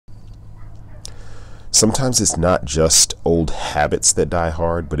Sometimes it's not just old habits that die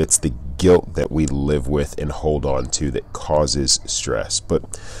hard, but it's the guilt that we live with and hold on to that causes stress.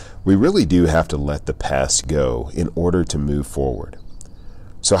 But we really do have to let the past go in order to move forward.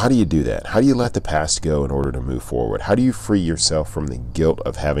 So how do you do that? How do you let the past go in order to move forward? How do you free yourself from the guilt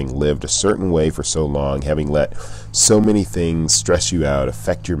of having lived a certain way for so long, having let so many things stress you out,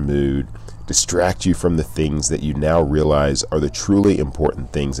 affect your mood, distract you from the things that you now realize are the truly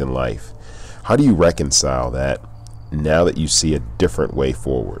important things in life? How do you reconcile that now that you see a different way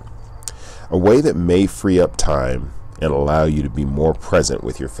forward? A way that may free up time and allow you to be more present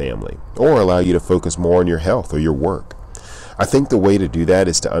with your family, or allow you to focus more on your health or your work. I think the way to do that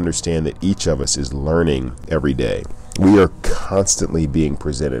is to understand that each of us is learning every day. We are constantly being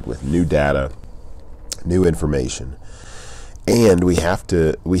presented with new data, new information, and we have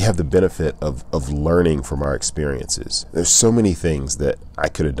the benefit of learning from our experiences. There's so many things that I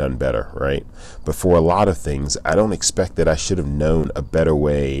could have done better, right? But for a lot of things, I don't expect that I should have known a better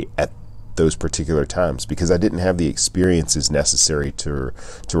way at those particular times, because I didn't have the experiences necessary to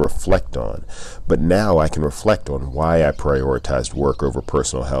reflect on. But now I can reflect on why I prioritized work over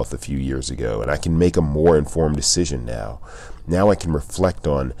personal health a few years ago, and I can make a more informed decision now. Now I can reflect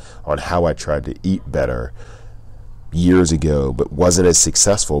on how I tried to eat better years ago but wasn't as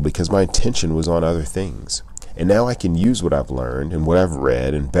successful because my attention was on other things. And now I can use what I've learned and what I've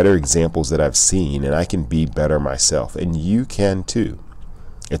read and better examples that I've seen, and I can be better myself. And you can too.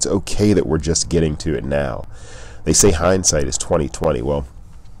 It's okay that we're just getting to it now. They say hindsight is 20/20. Well,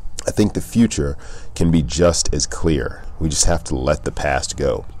 I think the future can be just as clear. We just have to let the past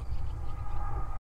go.